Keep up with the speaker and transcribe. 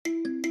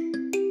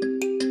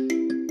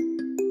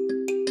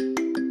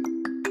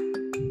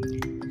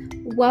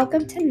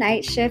Welcome to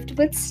Night Shift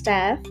with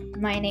Steph.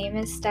 My name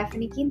is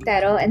Stephanie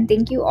Quintero, and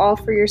thank you all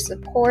for your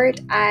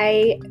support.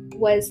 I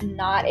was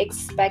not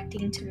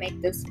expecting to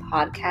make this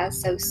podcast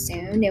so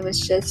soon. It was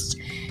just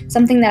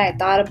something that I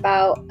thought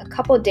about a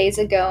couple of days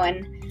ago,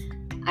 and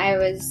I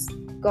was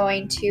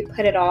going to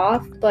put it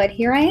off, but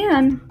here I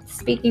am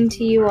speaking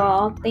to you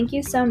all. Thank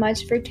you so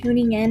much for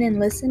tuning in and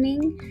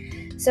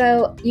listening.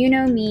 So, you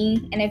know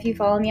me, and if you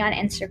follow me on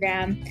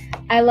Instagram,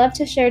 I love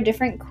to share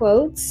different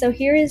quotes. So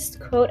here is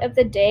quote of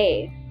the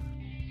day.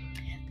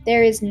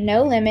 There is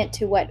no limit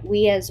to what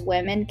we as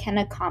women can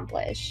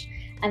accomplish.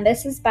 And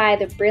this is by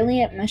the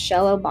brilliant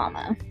Michelle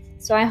Obama.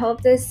 So I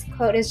hope this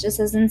quote is just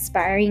as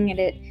inspiring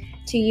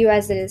to you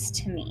as it is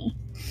to me.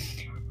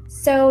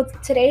 So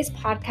today's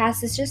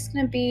podcast is just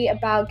going to be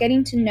about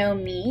getting to know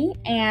me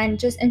and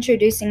just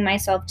introducing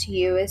myself to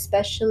you,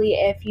 especially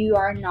if you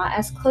are not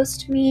as close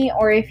to me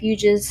or if you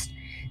just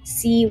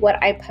see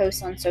what I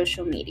post on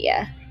social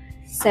media.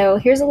 So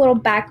here's a little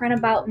background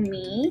about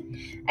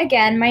me.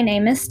 Again, my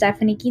name is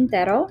Stephanie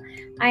Quintero.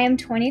 I am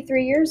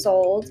 23 years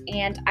old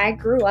and I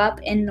grew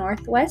up in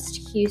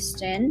Northwest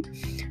Houston.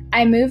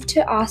 I moved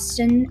to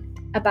Austin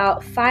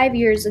about 5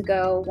 years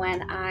ago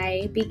when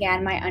I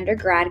began my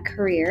undergrad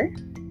career.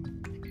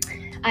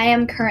 I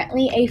am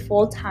currently a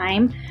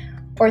full-time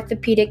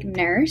orthopedic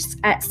nurse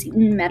at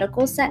Seton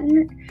Medical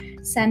Center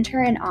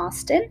in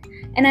Austin,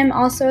 and I'm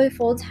also a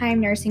full-time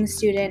nursing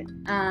student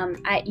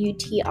at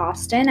UT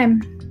Austin.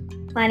 I'm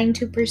planning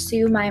to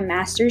pursue my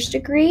master's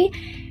degree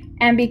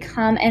and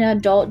become an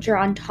adult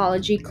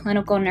gerontology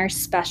clinical nurse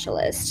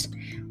specialist,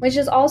 which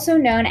is also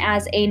known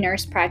as a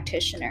nurse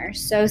practitioner.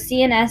 So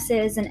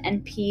CNSs and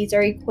NPs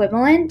are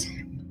equivalent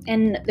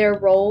in their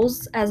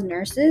roles as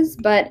nurses,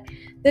 but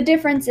the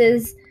difference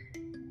is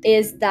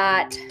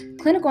that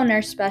clinical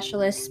nurse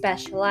specialists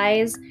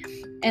specialize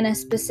in a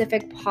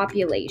specific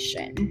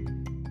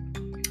population.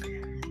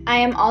 I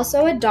am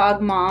also a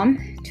dog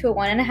mom to a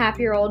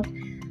 1.5-year-old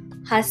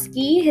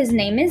husky. His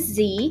name is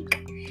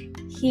Zeke.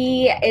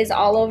 He is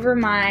all over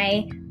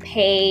my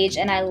page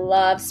and I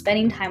love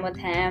spending time with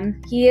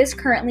him. He is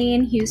currently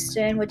in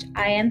Houston, which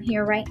I am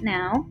here right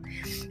now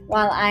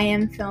while I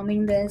am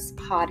filming this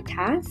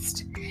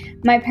podcast.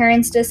 My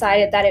parents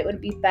decided that it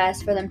would be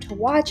best for them to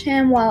watch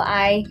him while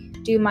I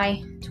do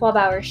my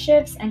 12-hour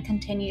shifts and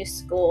continue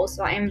school,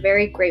 so I am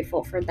very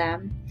grateful for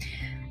them.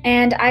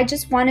 And I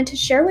just wanted to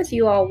share with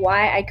you all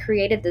why I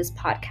created this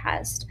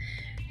podcast.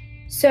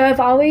 So I've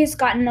always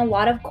gotten a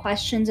lot of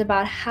questions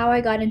about how I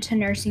got into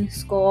nursing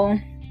school,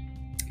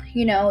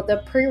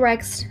 the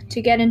prereqs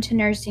to get into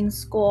nursing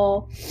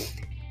school,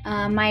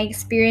 my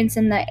experience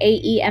in the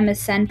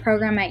AE-MSN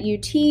program at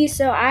UT.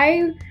 So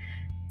I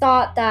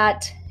thought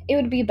that it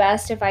would be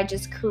best if I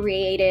just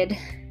created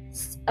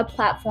a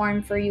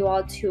platform for you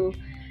all to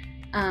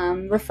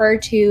refer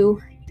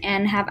to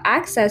and have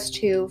access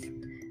to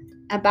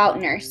about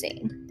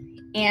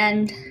nursing.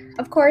 And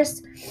of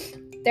course,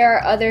 there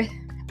are other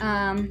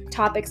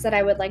topics that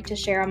I would like to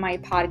share on my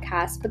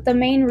podcast, but the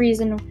main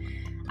reason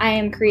I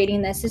am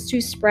creating this is to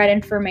spread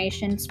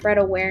information, spread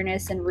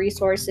awareness and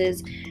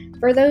resources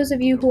for those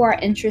of you who are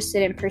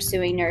interested in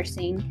pursuing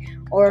nursing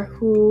or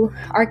who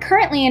are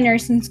currently in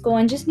nursing school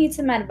and just need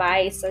some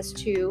advice as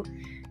to,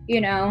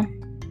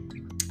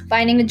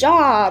 finding a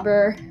job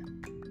or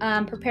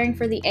preparing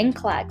for the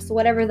NCLEX,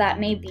 whatever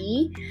that may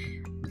be.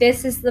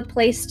 This is the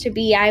place to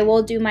be. I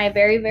will do my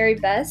very, very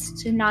best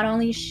to not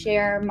only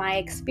share my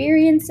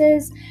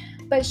experiences,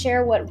 but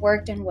share what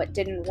worked and what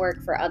didn't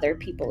work for other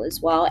people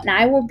as well. And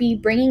I will be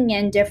bringing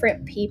in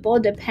different people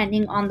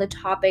depending on the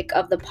topic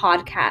of the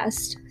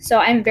podcast. So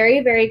I'm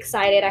very, very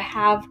excited. I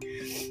have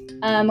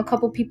a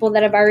couple people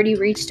that I've already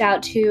reached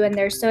out to, and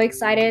they're so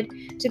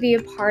excited to be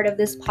a part of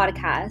this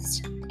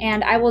podcast.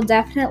 And I will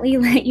definitely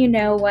let you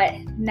know what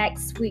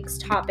next week's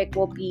topic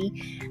will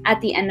be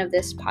at the end of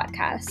this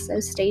podcast. So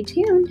stay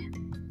tuned.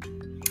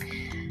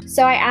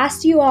 So I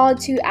asked you all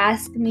to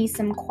ask me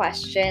some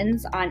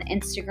questions on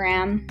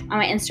Instagram, on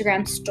my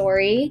Instagram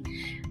story.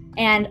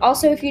 And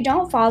also, if you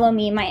don't follow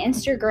me, my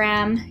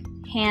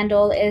Instagram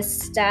handle is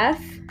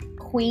Steph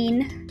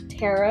Queen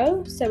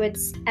Tarot. So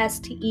it's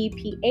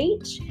STEPHQUEEN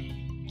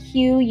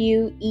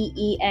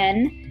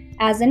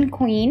as in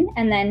Queen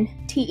and then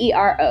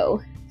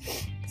TERO.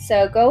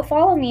 So go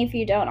follow me if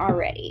you don't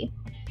already.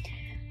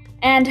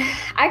 And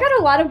I got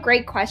a lot of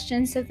great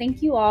questions, so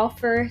thank you all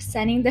for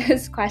sending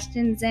those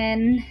questions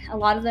in. A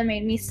lot of them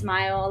made me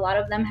smile. A lot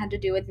of them had to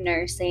do with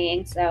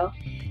nursing, so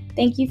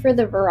thank you for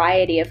the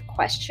variety of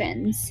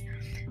questions.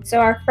 So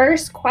our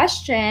first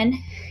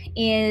question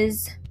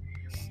is,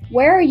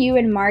 where are you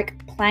and Mark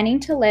planning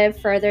to live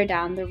further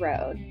down the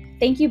road?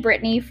 Thank you,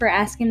 Brittany, for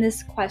asking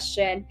this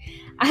question.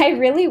 I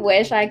really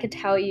wish I could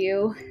tell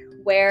you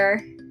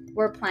where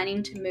we're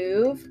planning to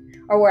move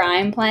or where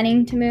I'm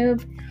planning to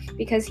move,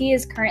 because he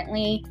is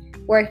currently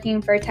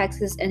working for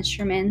Texas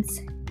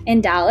Instruments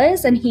in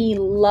Dallas and he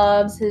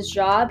loves his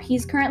job.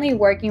 He's currently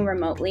working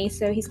remotely,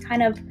 so he's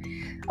kind of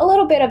a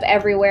little bit of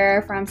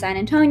everywhere from San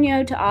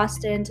Antonio to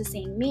Austin to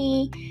seeing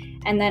me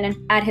and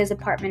then at his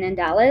apartment in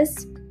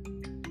Dallas.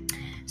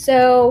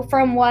 So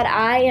from what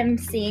I am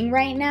seeing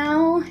right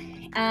now,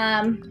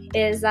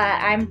 is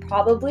that I'm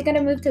probably going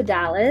to move to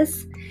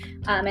Dallas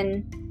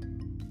and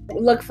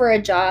look for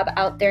a job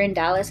out there in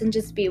Dallas and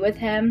just be with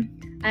him.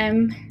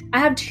 I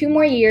have 2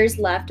 more years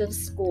left of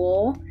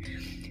school,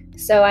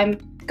 so I'm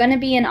going to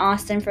be in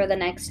Austin for the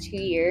next 2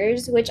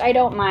 years, which I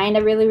don't mind.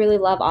 I really, really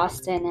love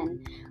Austin,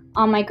 and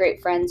all my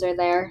great friends are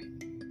there.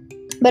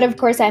 But of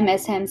course, I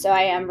miss him, so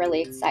I am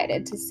really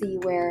excited to see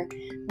where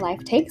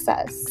life takes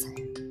us.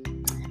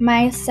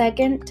 My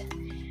second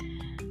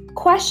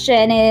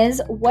question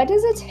is, what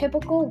does a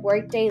typical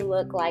workday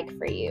look like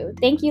for you?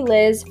 Thank you,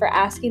 Liz, for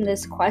asking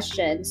this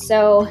question.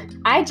 So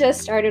I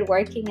just started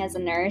working as a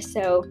nurse,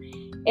 so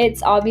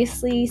it's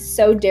obviously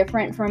so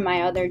different from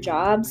my other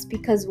jobs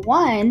because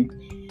one,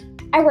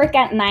 I work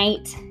at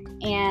night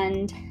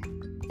and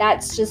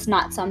that's just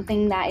not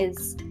something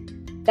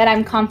that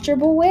I'm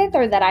comfortable with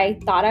or that I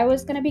thought I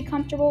was going to be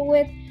comfortable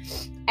with.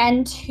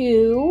 And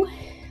two,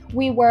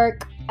 we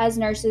work as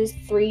nurses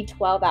 3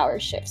 12-hour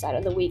shifts out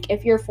of the week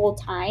if you're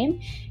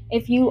full-time.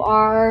 If you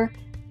are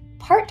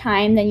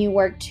part-time, then you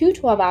work 2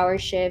 12-hour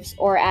shifts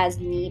or as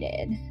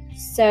needed.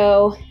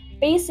 So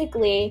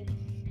basically,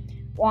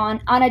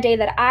 on a day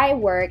that I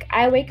work,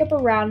 I wake up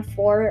around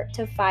 4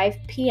 to 5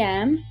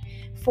 p.m.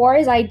 4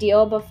 is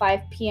ideal, but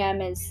 5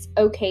 p.m. is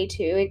okay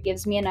too. It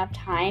gives me enough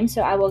time,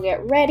 so I will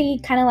get ready,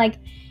 kind of like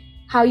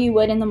how you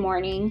would in the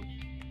morning,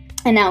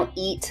 and I'll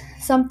eat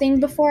something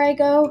before I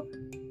go.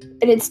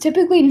 And it's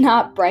typically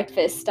not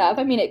breakfast stuff.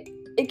 I mean,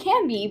 it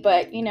can be,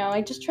 but,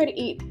 I just try to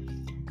eat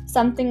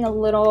something a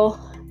little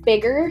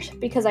bigger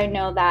because I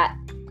know that,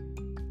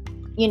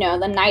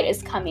 the night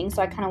is coming,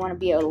 so I kind of want to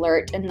be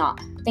alert and not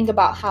think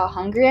about how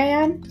hungry I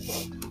am.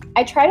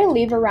 I try to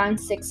leave around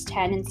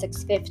 6:10 and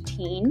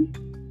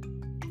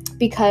 6:15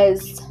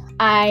 because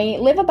I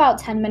live about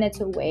 10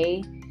 minutes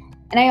away,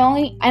 and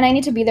I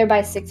need to be there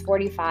by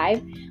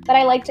 6:45, but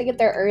I like to get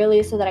there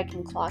early so that I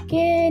can clock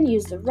in,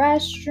 use the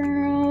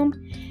restroom,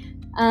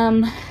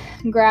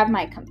 grab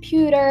my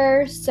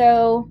computer.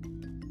 So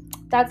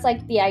that's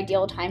like the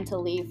ideal time to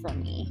leave for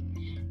me.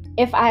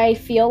 If I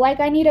feel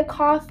like I need a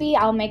coffee,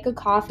 I'll make a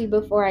coffee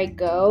before I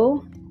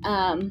go.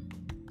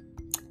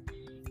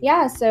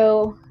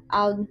 So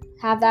I'll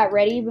have that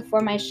ready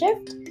before my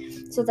shift.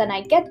 So then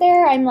I get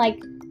there, I'm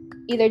like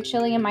either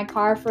chilling in my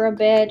car for a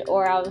bit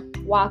or I'll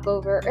walk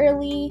over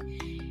early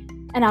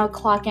and I'll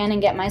clock in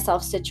and get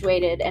myself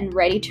situated and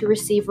ready to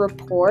receive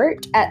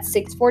report at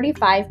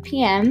 6:45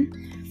 p.m.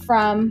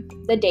 from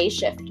the day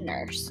shift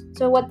nurse.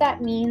 So what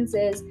that means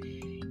is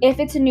if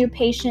it's a new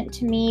patient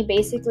to me,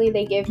 basically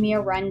they give me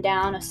a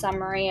rundown, a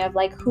summary of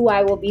like who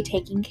I will be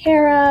taking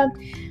care of,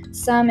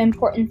 some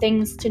important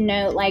things to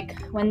note, like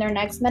when their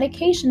next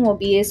medication will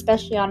be,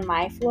 especially on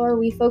my floor.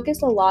 We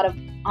focus a lot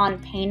on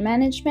pain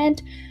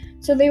management.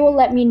 So they will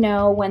let me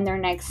know when their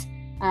next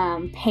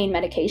pain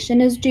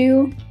medication is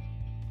due.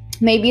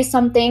 Maybe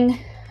something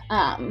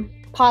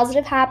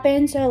positive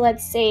happened. So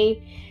let's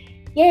say,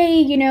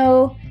 yay,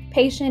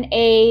 patient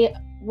A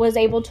was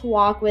able to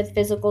walk with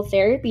physical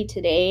therapy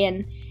today,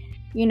 and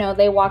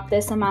they walked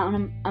this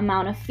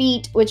amount of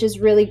feet, which is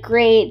really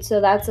great.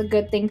 So that's a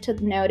good thing to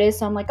notice.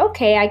 So I'm like,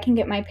 okay, I can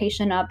get my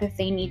patient up if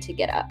they need to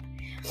get up.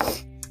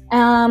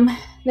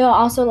 They'll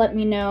also let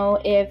me know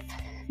if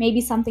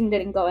maybe something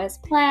didn't go as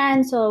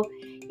planned. So,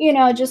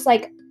 just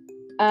like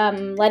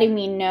letting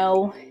me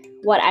know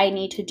what I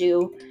need to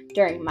do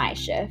during my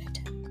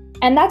shift.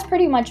 And that's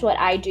pretty much what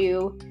I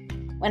do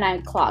when I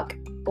clock,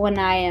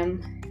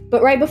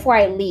 but right before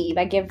I leave,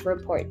 I give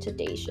report to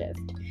day shift.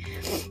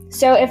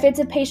 So if it's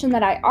a patient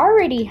that I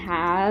already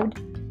have,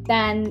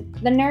 then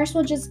the nurse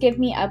will just give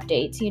me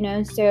updates,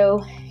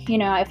 So,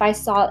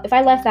 if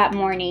I left that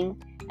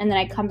morning and then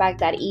I come back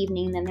that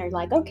evening, then they're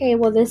like, okay,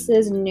 well, this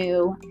is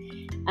new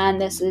and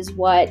this is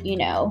what,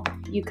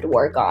 you could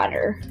work on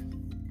or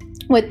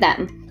with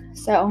them.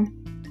 So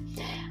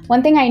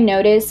one thing I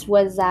noticed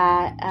was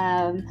that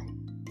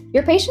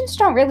your patients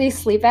don't really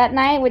sleep at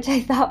night, which I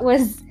thought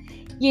was,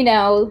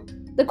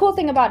 the cool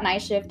thing about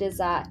night shift is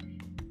that,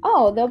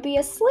 they'll be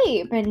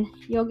asleep and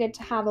you'll get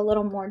to have a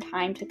little more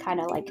time to kind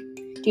of like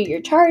do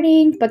your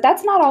charting, but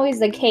that's not always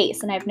the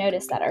case, and I've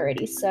noticed that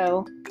already.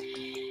 So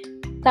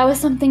that was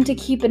something to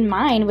keep in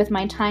mind with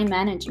my time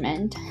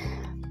management.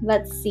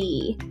 Let's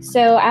see.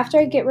 So after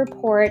I get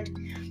report,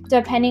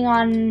 depending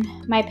on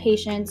my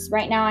patients,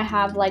 right now I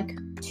have like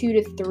 2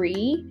 to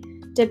 3,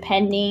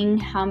 depending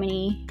how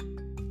many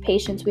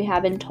patients we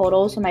have in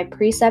total. So my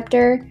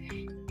preceptor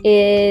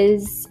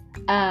is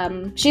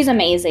she's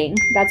amazing.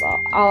 That's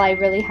all I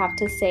really have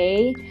to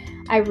say.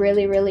 I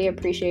really, really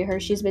appreciate her.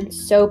 She's been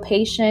so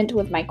patient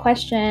with my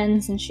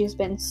questions, and she's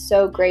been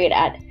so great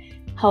at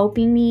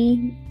helping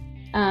me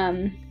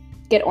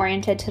get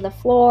oriented to the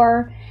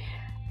floor.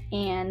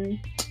 And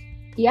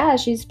yeah,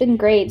 she's been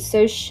great.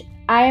 So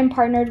I am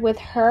partnered with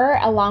her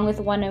along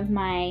with one of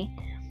my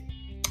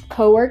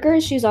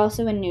coworkers. She's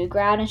also a new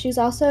grad, and she's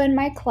also in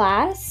my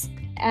class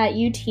at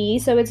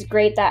UT. So it's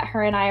great that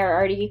her and I are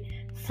already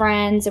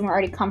friends and we're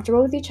already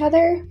comfortable with each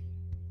other.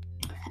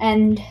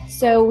 And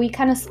so we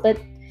kind of split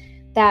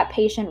that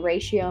patient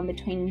ratio in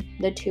between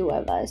the two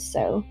of us.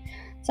 So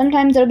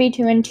sometimes it'll be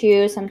 2 and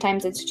 2,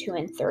 sometimes it's 2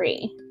 and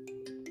 3.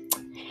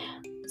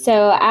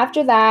 So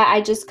after that,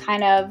 I just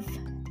kind of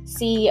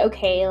see,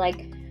 okay,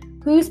 like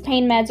whose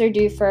pain meds are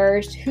due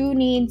first, who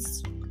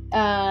needs,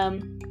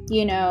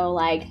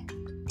 like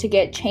to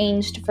get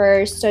changed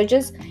first. So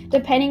just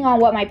depending on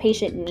what my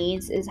patient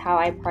needs is how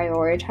I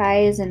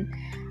prioritize. And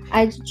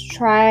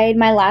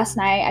last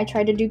night I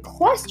tried to do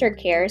cluster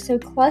care. So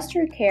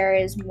cluster care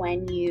is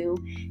when you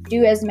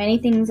do as many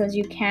things as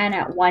you can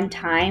at one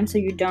time, so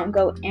you don't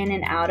go in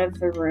and out of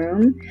the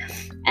room.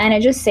 And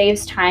it just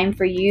saves time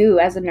for you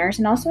as a nurse,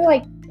 and also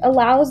like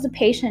allows the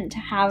patient to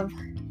have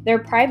their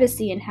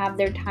privacy and have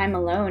their time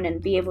alone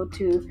and be able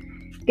to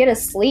get to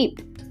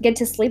sleep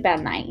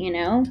at night,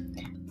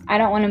 I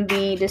don't want to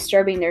be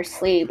disturbing their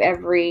sleep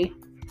every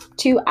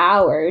 2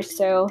 hours.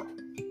 So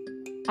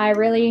I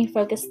really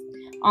focused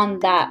on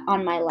that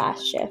on my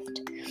last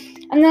shift.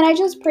 And then I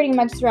just pretty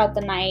much throughout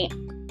the night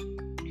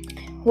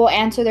will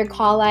answer their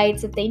call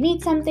lights if they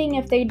need something.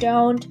 If they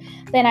don't,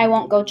 then I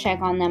won't go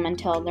check on them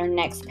until their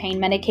next pain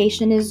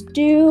medication is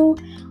due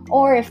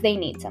or if they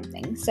need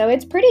something. So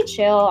it's pretty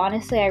chill.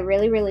 Honestly, I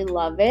really, really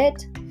love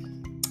it.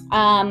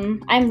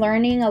 I'm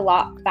learning a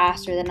lot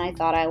faster than I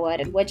thought I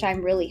would, which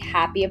I'm really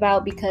happy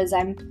about because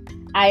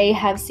I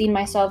have seen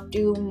myself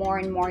do more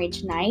and more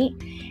each night,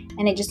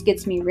 and it just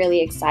gets me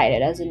really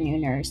excited as a new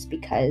nurse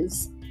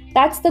because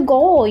that's the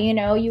goal,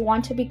 you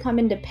want to become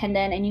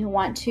independent and you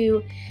want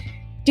to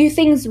do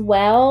things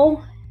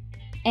well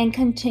and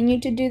continue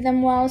to do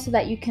them well so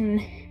that you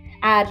can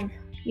add,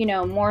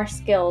 more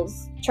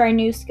skills, try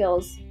new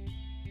skills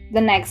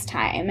the next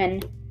time.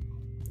 And,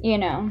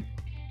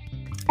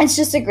 it's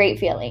just a great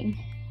feeling.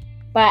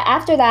 But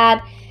after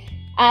that,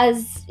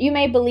 as you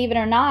may believe it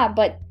or not,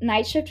 but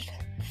night shift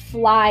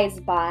flies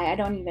by. I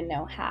don't even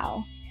know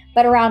how.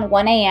 But around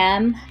 1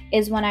 a.m.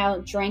 is when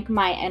I'll drink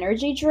my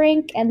energy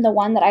drink. And the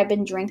one that I've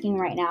been drinking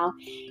right now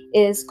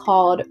is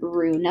called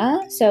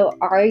Runa. So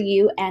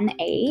Runa.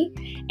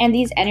 And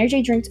these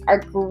energy drinks are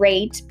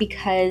great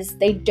because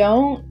they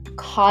don't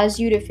cause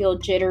you to feel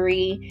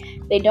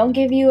jittery. They don't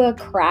give you a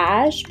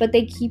crash, but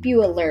they keep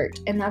you alert.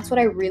 And that's what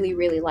I really,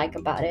 really like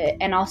about it.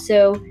 And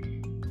also,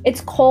 it's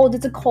cold.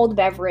 It's a cold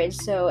beverage,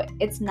 so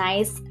it's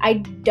nice.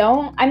 I'm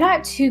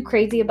not too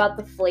crazy about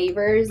the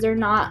flavors. They're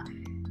not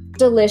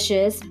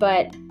delicious,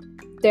 but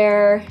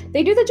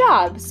they do the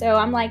job. So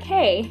I'm like,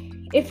 hey,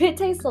 if it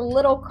tastes a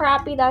little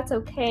crappy, that's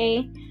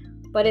okay,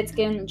 but it's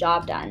getting the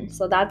job done.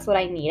 So that's what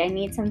I need. I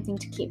need something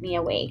to keep me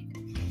awake.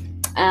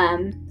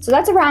 So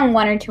that's around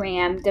 1 or 2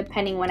 a.m.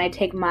 depending when I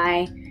take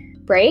my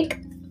break.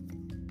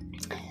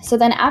 So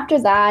then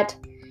after that,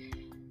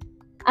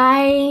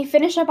 I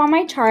finish up on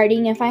my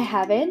charting if I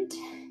haven't.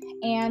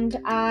 And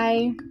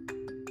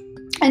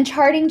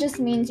charting just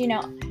means,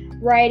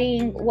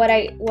 writing what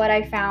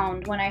I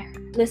found when I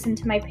listened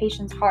to my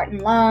patient's heart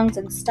and lungs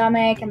and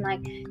stomach and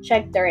like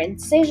check their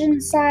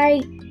incision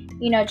site,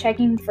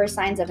 checking for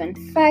signs of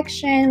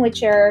infection,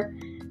 which are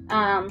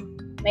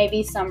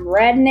maybe some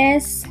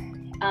redness,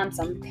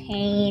 some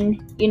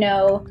pain,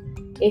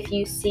 if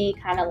you see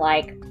kind of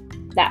like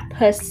that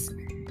pus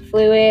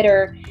fluid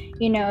or,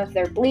 if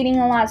they're bleeding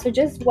a lot. So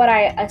just what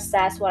I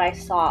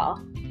saw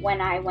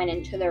when I went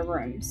into their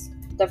rooms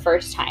the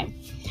first time.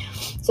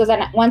 So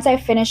then once I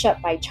finish up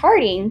my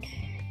charting,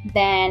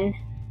 then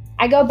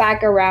I go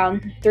back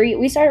around 3.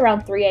 We start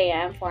around 3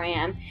 a.m., 4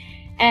 a.m.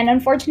 And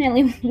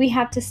unfortunately, we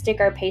have to stick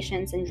our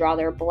patients and draw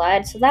their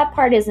blood. So that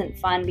part isn't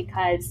fun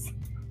because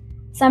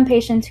some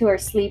patients who are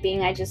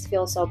sleeping, I just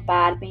feel so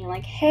bad being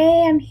like,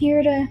 hey, I'm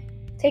here to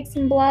take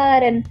some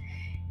blood. And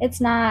it's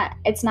not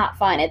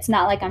fun. It's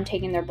not like I'm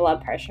taking their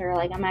blood pressure.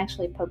 Like I'm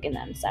actually poking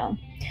them. So,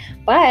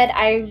 but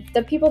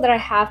the people that I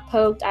have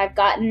poked, I've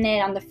gotten it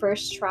on the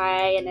first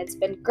try and it's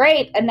been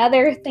great.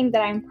 Another thing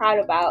that I'm proud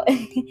about.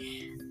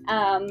 It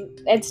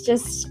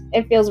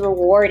feels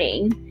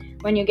rewarding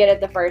when you get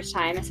it the first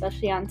time,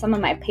 especially on some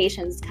of my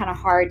patients. It's kind of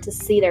hard to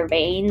see their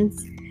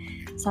veins.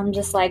 So I'm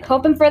just like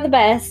hoping for the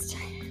best.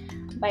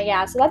 But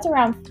yeah, so that's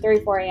around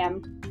 3, 4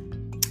 a.m.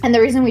 And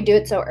the reason we do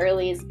it so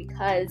early is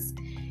because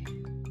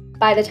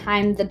by the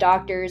time the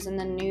doctors and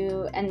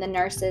the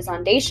nurses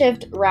on day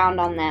shift round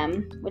on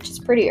them, which is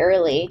pretty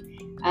early,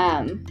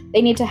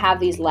 they need to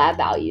have these lab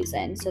values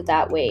in, so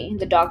that way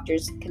the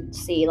doctors can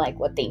see like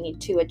what they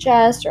need to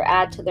adjust or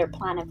add to their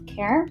plan of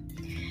care.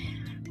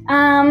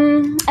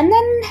 And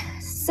then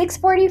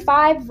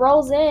 6:45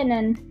 rolls in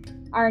and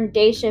our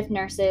day shift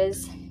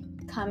nurses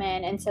come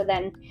in, and so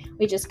then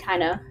we just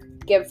kind of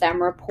give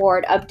them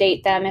report,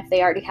 update them if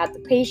they already had the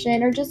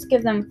patient, or just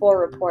give them full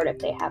report if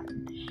they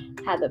haven't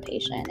had the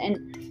patient. And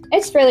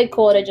it's really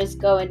cool to just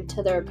go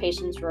into their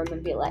patient's room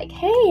and be like,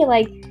 hey,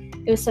 like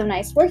it was so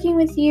nice working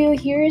with you.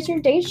 Here's your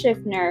day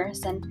shift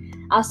nurse, and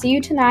I'll see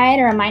you tonight,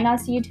 or I might not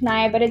see you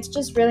tonight. But it's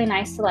just really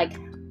nice to like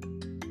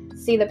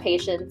see the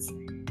patients,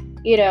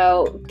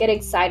 get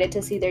excited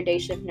to see their day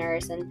shift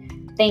nurse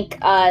and thank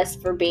us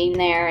for being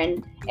there.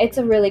 And it's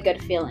a really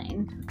good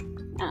feeling.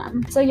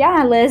 So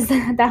yeah, Liz,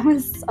 that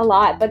was a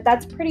lot, but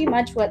that's pretty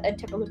much what a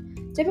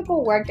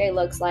typical workday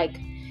looks like.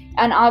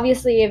 And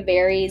obviously it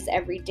varies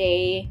every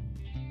day.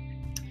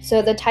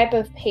 So the type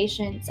of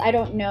patients, I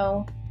don't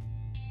know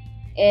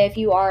if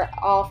you are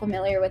all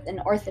familiar with an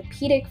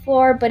orthopedic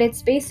floor, but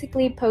it's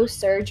basically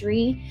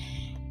post-surgery.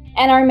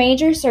 And our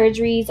major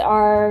surgeries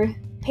are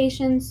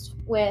patients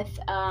with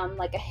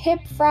like a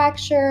hip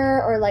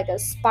fracture or like a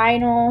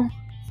spinal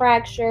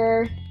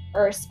fracture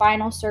or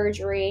spinal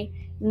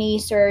surgery, knee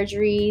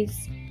surgeries.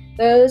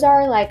 Those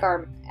are like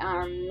our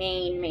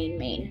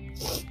main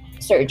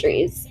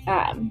surgeries.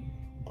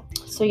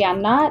 So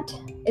yeah,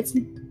 it's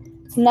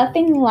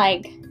nothing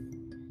like,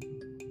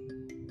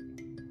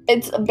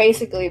 it's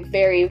basically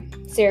very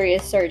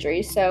serious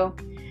surgery. So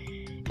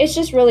it's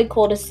just really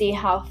cool to see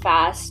how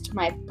fast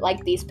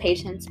these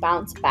patients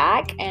bounce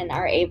back and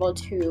are able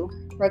to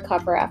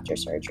recover after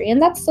surgery.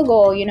 And that's the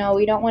goal,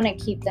 we don't want to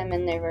keep them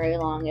in there very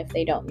long if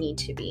they don't need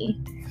to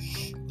be.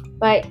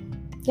 But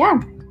yeah.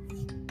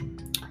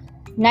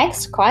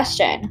 Next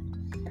question.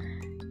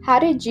 How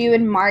did you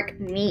and Mark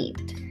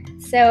meet?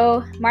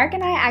 So Mark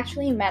and I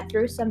actually met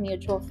through some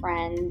mutual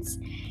friends.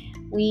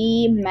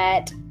 We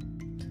met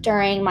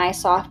during my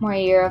sophomore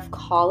year of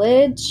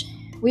college.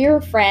 We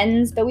were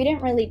friends, but we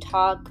didn't really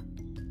talk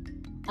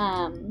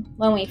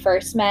when we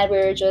first met. We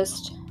were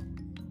just,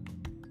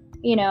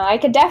 I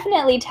could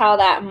definitely tell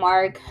that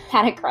Mark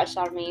had a crush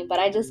on me, but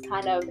I just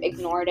kind of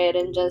ignored it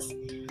and just,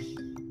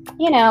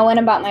 went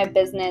about my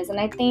business. And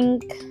I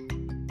think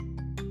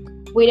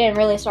we didn't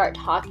really start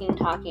talking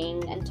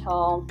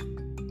until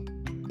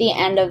the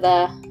end of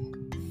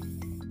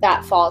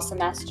that fall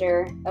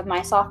semester of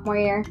my sophomore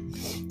year.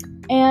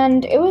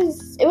 And it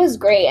was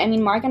great. I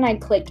mean, Mark and I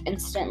clicked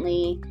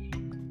instantly,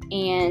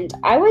 and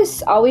I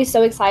was always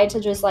so excited to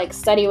just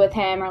study with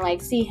him or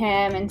see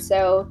him. And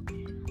so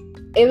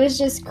it was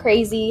just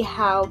crazy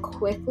how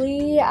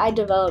quickly I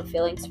developed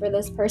feelings for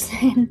this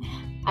person.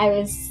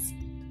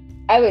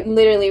 I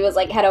literally was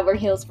head over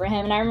heels for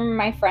him. And I remember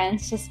my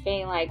friends just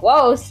being like,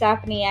 "Whoa,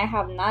 Stephanie, I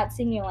have not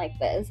seen you like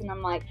this." And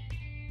I'm like,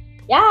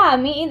 "Yeah,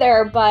 me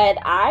either, but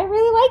I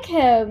really like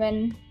him."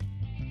 And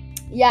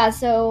yeah,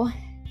 so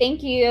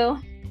thank you,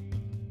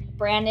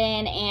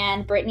 Brandon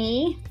and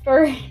Brittany,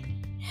 for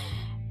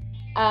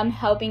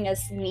helping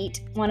us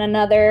meet one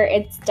another.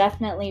 It's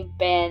definitely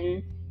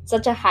been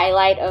such a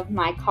highlight of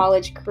my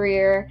college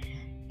career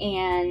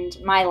and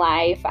my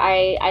life.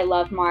 I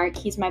love Mark.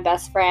 He's my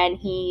best friend.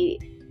 He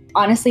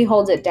honestly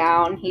holds it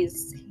down.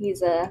 He's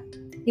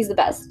the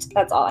best.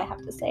 That's all I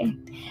have to say.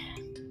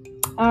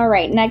 All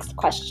right, next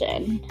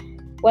question.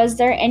 Was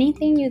there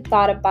anything you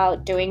thought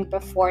about doing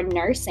before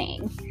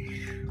nursing?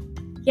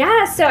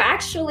 Yeah, so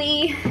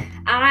actually,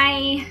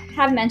 I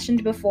have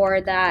mentioned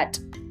before that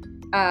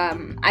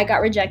I got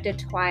rejected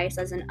twice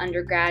as an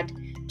undergrad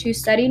to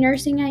study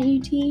nursing at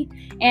UT.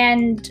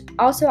 And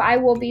also, I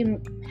will be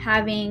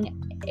having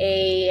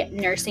a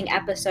nursing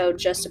episode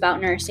just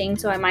about nursing,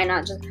 so I might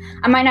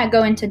not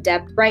go into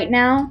depth right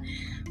now.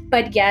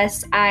 But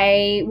yes,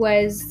 I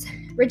was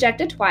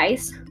rejected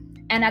twice,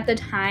 and at the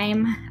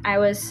time I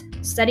was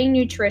studying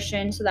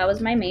nutrition, so that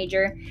was my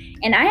major,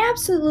 and I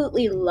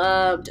absolutely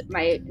loved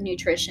my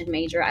nutrition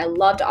major. I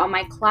loved all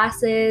my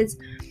classes.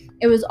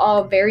 It was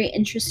all very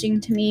interesting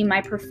to me.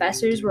 My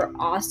professors were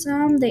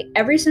awesome.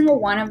 Every single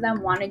one of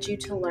them wanted you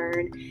to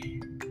learn.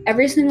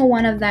 Every single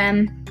one of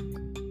them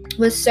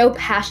was so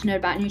passionate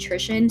about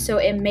nutrition, so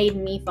it made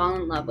me fall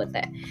in love with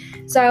it.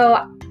 So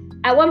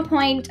at one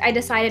point, I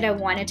decided I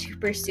wanted to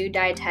pursue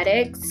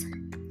dietetics,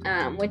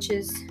 which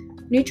is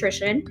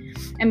nutrition,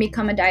 and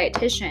become a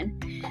dietitian.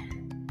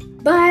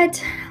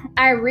 But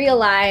I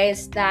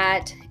realized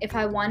that if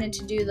I wanted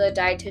to do the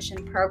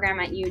dietitian program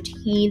at UT,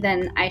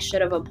 then I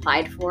should have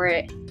applied for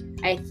it,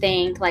 I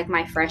think,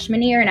 my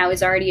freshman year, and I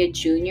was already a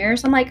junior.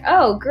 So I'm like,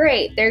 oh,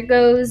 great, there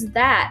goes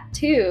that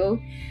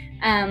too.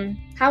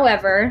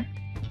 However,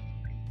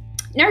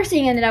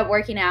 nursing ended up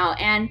working out,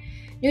 and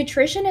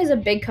nutrition is a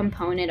big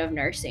component of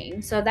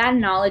nursing. So that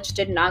knowledge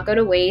did not go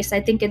to waste.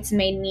 I think it's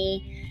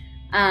made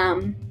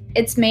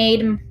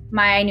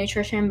my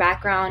nutrition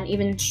background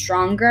even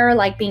stronger,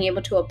 being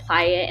able to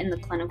apply it in the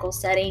clinical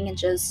setting, and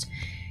just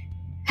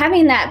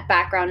having that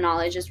background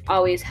knowledge is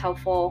always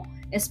helpful,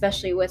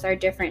 especially with our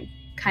different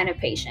kind of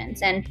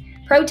patients. And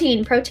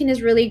protein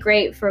is really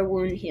great for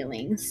wound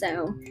healing.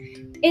 So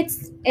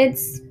it's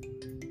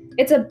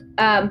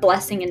a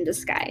blessing in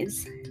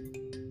disguise.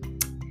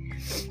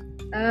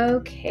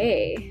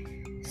 Okay,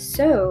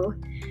 so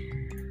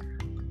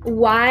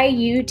why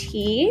UT?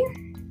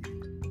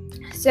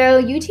 So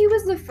UT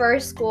was the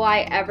first school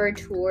I ever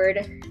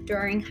toured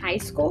during high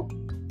school.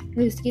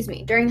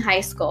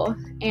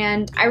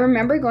 And I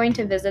remember going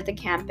to visit the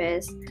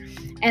campus,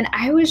 and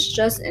I was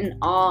just in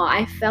awe.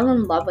 I fell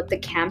in love with the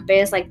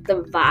campus,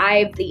 the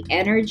vibe, the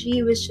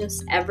energy was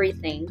just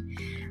everything.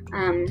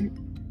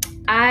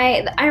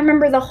 I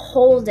remember the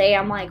whole day,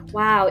 I'm like,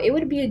 wow, it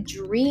would be a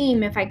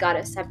dream if I got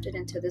accepted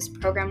into this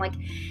program.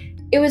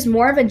 It was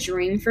more of a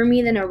dream for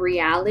me than a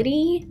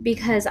reality,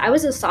 because I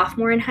was a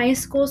sophomore in high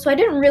school, so I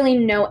didn't really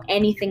know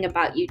anything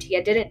about UT.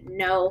 I didn't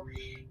know,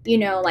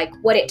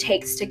 what it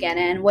takes to get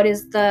in. What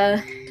is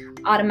the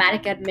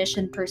automatic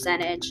admission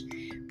percentage,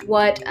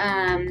 what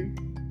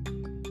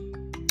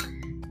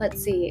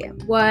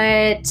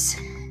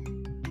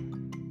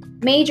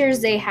majors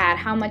they had,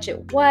 how much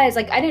it was.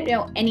 Like, I didn't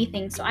know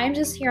anything. So I'm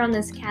just here on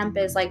this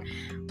campus like,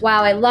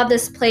 wow, I love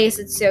this place.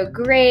 It's so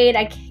great.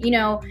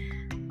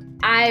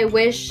 I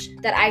wish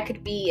that I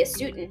could be a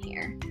student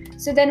here.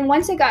 So then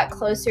once it got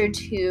closer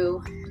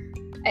to,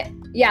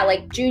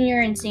 like junior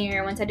and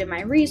senior, once I did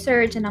my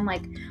research and I'm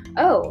like,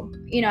 oh,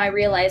 I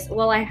realized,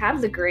 well, I have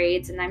the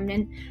grades and I'm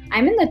in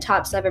the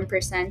top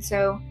 7%.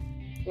 So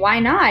why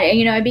not? And,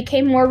 it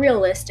became more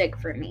realistic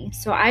for me.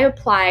 So I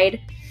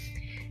applied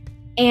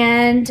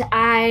and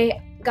I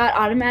got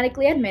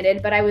automatically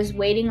admitted, but I was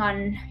waiting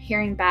on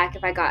hearing back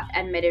if I got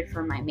admitted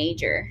for my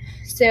major.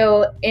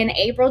 So in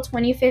April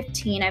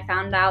 2015, I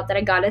found out that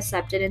I got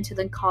accepted into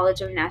the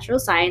College of Natural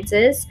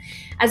Sciences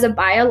as a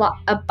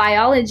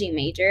biology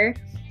major.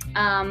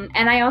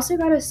 And I also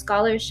got a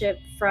scholarship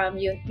from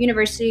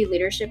University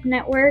Leadership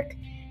Network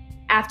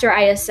after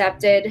I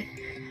accepted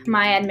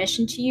my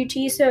admission to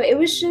UT. So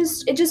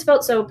it just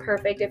felt so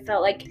perfect. It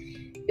felt like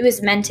it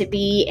was meant to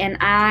be, and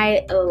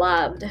I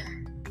loved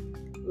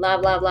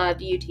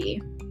UT.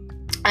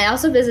 I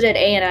also visited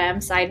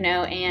A&M, side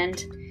note,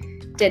 and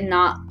did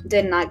not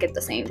get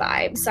the same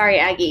vibe. Sorry,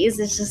 Aggies.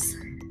 It's just,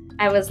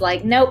 I was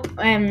like, nope,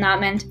 I am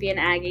not meant to be an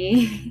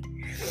Aggie.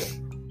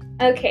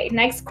 Okay,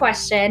 next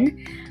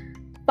question.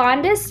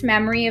 Fondest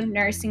memory of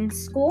nursing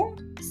school.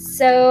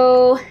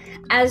 So,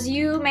 as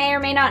you may or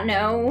may not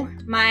know,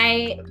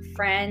 my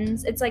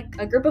friends, it's like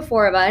a group of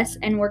 4 of us,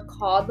 and we're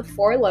called the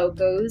 4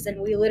 Locos,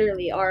 and we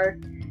literally are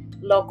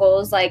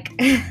locals. Like,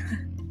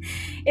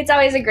 it's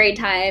always a great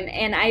time.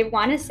 And I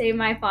want to say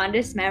my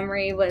fondest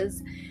memory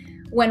was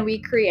when we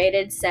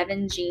created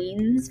 7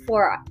 genes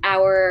for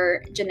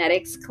our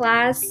genetics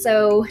class.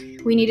 So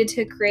we needed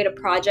to create a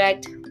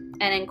project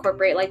and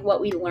incorporate like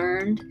what we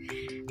learned.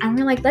 And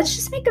we're like, let's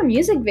just make a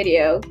music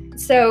video.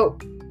 So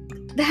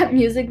that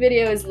music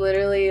video is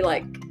literally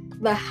like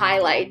the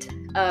highlight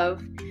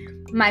of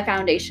my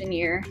foundation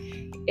year.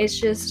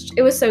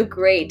 It was so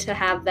great to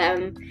have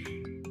them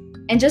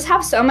and just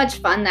have so much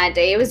fun that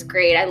day. It was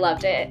great. I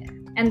loved it.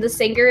 And the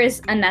singer is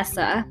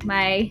Anessa,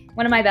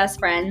 one of my best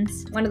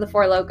friends, one of the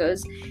 4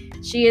 Locos.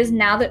 She is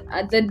now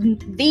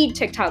the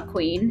TikTok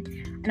queen,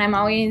 and I'm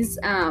always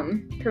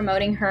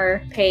promoting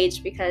her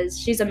page because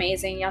she's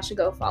amazing. Y'all should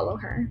go follow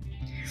her.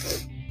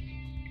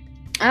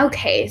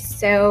 Okay,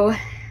 so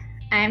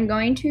I'm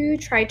going to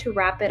try to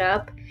wrap it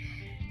up.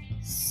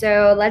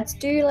 So let's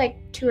do like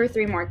 2 or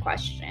 3 more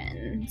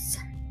questions.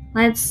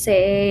 Let's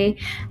say,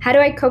 how do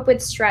I cope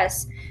with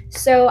stress?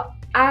 So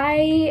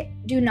I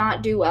do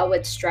not do well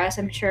with stress.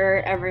 I'm sure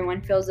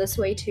everyone feels this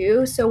way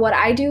too. So what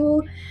I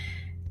do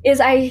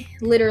is I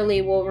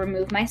literally will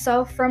remove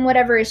myself from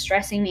whatever is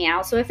stressing me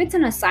out. So if it's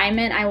an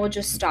assignment, I will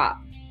just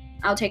stop.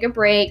 I'll take a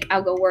break.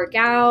 I'll go work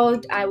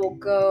out. I will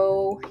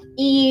go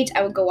eat.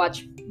 I will go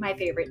watch my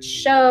favorite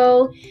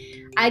show.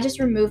 I just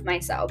remove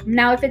myself.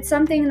 Now, if it's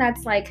something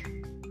that's like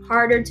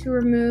harder to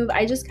remove,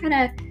 I just kind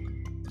of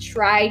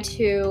try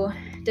to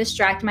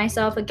distract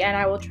myself. Again,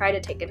 I will try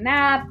to take a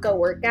nap, go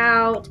work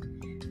out.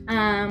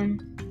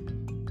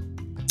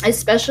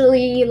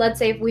 Especially, let's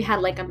say if we had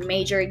like a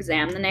major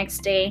exam the next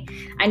day.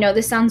 I know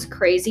this sounds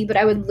crazy, but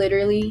I would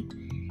literally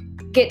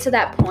get to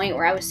that point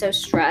where I was so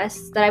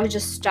stressed that I would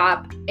just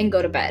stop and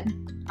go to bed.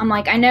 I'm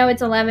like, I know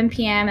it's 11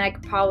 p.m. and I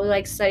could probably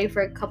like study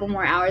for a couple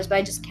more hours, but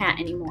I just can't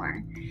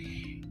anymore.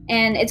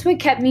 And it's what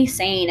kept me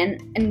sane.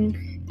 And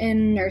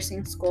in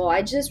nursing school,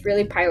 I just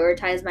really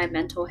prioritized my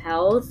mental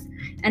health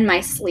and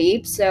my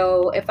sleep.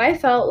 So if I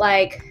felt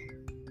like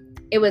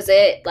it was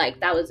it, like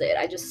that was it,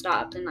 I just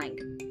stopped and like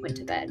went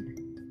to bed.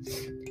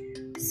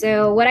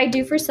 So what I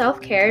do for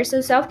self-care. So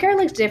self-care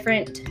looks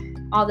different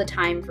all the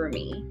time for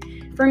me.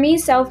 For me,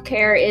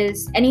 self-care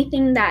is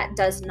anything that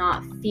does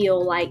not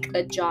feel like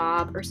a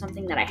job or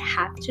something that I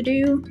have to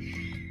do.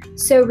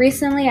 So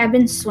recently I've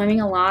been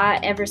swimming a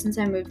lot. Ever since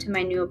I moved to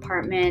my new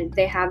apartment,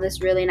 they have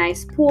this really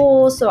nice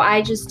pool. So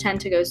I just tend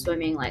to go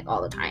swimming like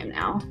all the time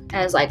now.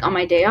 As like on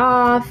my day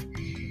off,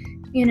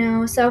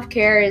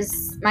 self-care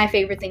is my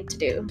favorite thing to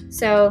do.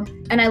 So,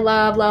 and I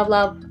love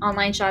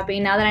online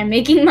shopping. Now that I'm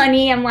making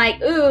money, I'm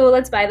like, ooh,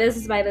 let's buy this,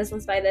 let's buy this,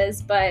 let's buy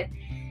this. But,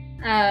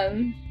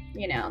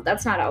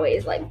 that's not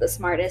always like the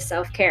smartest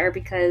self-care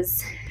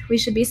because we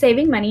should be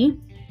saving money.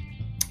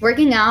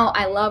 Working out,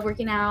 I love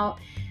working out.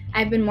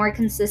 I've been more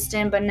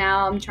consistent, but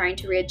now I'm trying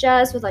to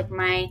readjust with like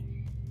my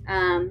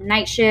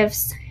night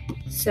shifts.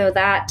 So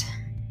that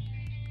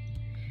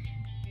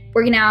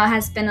working out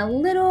has been a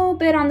little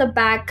bit on the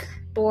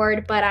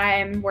backboard, but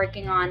I'm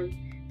working on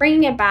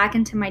bringing it back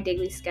into my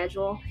daily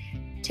schedule.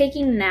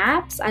 Taking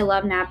naps, I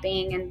love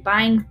napping, and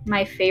buying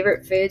my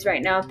favorite foods.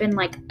 Right now I've been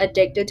like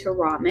addicted to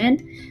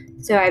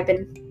ramen, so I've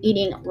been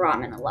eating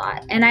ramen a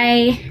lot. And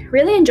I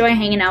really enjoy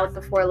hanging out with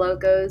the 4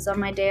 Locos on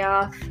my day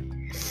off,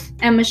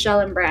 and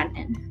Michelle and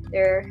Brandon.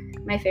 They're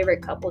my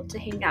favorite couple to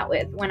hang out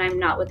with when I'm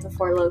not with the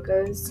 4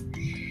 Locos.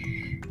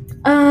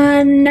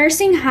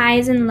 Nursing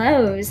highs and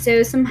lows.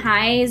 So some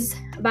highs,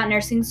 about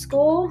nursing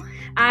school,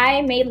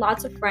 I made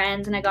lots of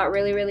friends and I got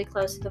really, really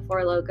close to the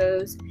Four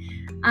Locos.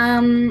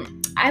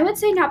 I would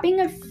say not being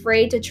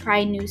afraid to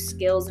try new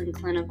skills in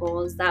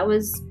clinicals. That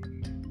was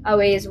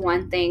always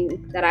one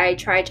thing that I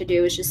tried to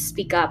do, is just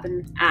speak up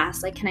and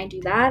ask, like, can I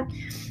do that?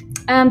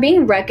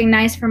 Being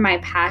recognized for my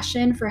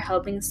passion for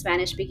helping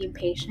Spanish-speaking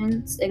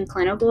patients in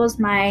clinicals.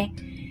 My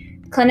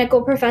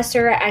clinical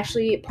professor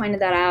actually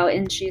pointed that out,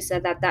 and she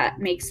said that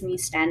makes me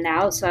stand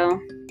out. So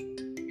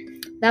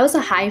that was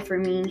a high for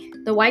me.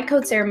 The white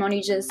coat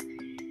ceremony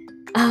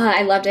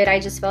I loved it. I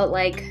just felt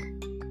like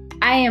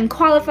I am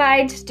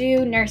qualified to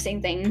do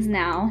nursing things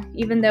now,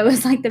 even though it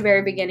was like the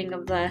very beginning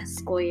of the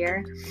school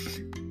year.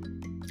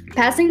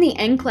 Passing the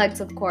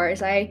NCLEX, of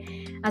course, I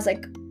was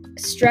like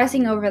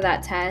stressing over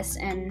that test,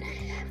 and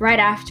right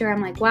after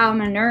I'm like, wow,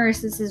 I'm a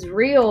nurse, this is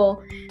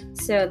real.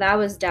 So that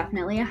was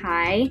definitely a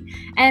high.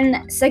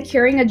 And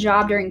securing a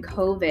job during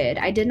COVID,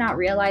 I did not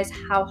realize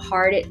how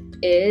hard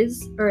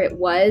it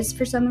was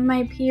for some of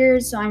my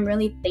peers, so I'm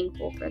really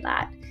thankful for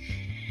that.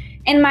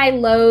 And my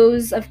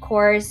lows, of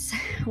course,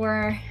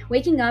 were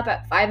waking up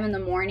at 5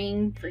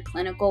 a.m. for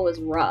clinical was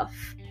rough.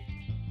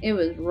 It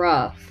was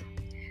rough.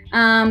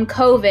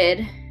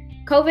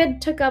 COVID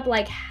took up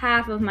like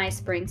half of my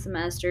spring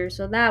semester,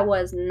 so that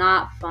was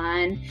not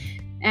fun.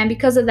 And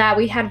because of that,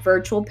 we had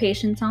virtual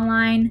patients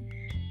online.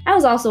 That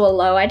was also a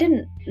low.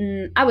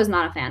 I was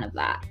not a fan of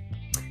that.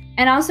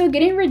 And also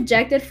getting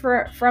rejected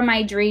from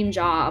my dream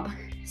job.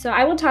 So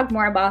I will talk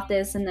more about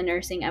this in the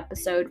nursing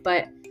episode,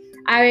 but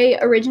I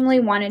originally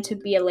wanted to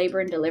be a labor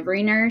and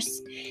delivery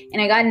nurse,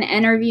 and I got an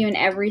interview and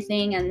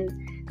everything, and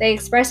they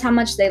expressed how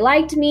much they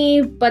liked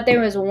me, but there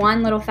was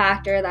one little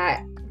factor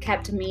that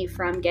kept me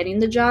from getting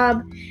the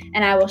job,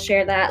 and I will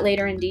share that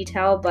later in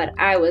detail, but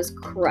I was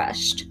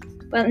crushed.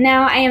 But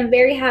now I am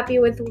very happy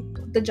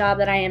with the job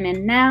that I am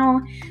in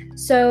now.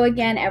 So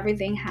again,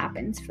 everything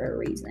happens for a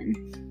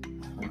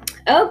reason.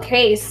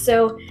 Okay,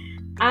 so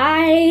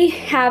I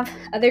have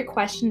other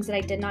questions that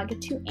I did not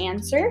get to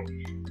answer,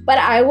 but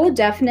I will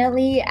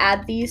definitely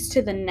add these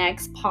to the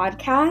next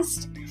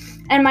podcast.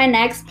 And my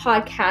next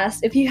podcast,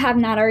 if you have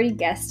not already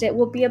guessed it,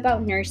 will be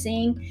about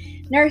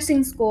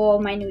nursing school,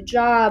 my new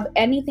job,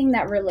 anything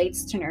that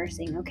relates to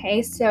nursing,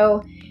 okay?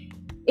 So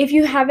if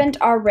you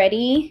haven't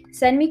already,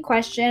 send me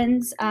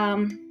questions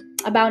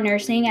about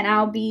nursing, and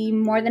I'll be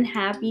more than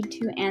happy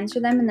to answer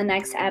them in the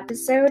next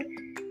episode.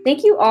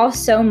 Thank you all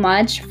so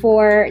much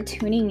for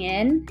tuning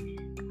in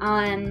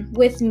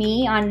with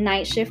me on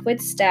Night Shift with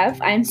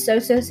Steph. I'm so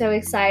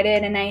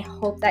excited, and I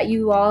hope that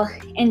you all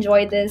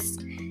enjoyed this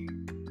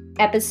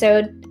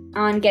episode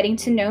on getting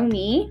to know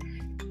me.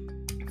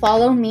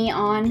 Follow me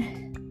on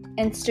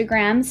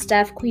Instagram,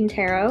 Steph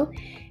Quintero,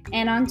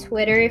 and on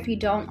Twitter if you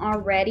don't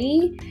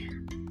already.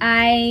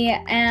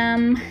 I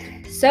am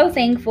so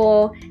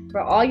thankful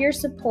for all your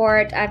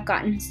support. I've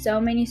gotten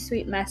so many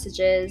sweet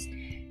messages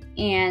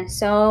and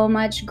so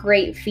much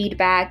great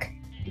feedback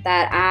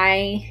that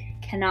I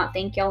cannot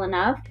thank y'all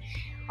enough.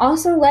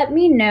 Also, let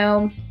me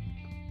know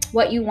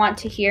what you want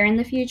to hear in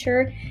the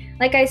future.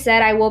 Like I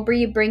said, I will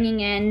be bringing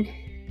in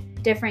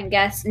different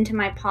guests into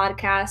my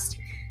podcast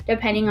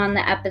depending on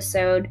the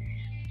episode.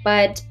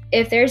 But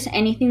if there's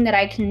anything that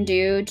I can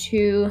do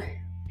to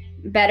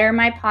better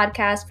my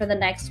podcast for the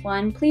next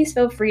one, please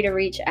feel free to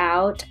reach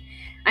out.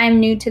 I'm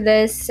new to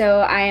this, so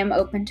I am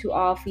open to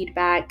all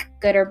feedback,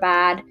 good or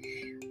bad.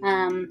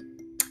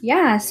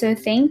 So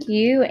thank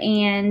you,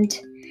 and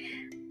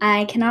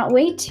I cannot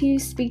wait to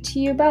speak to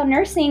you about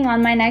nursing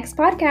on my next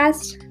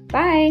podcast.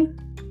 Bye!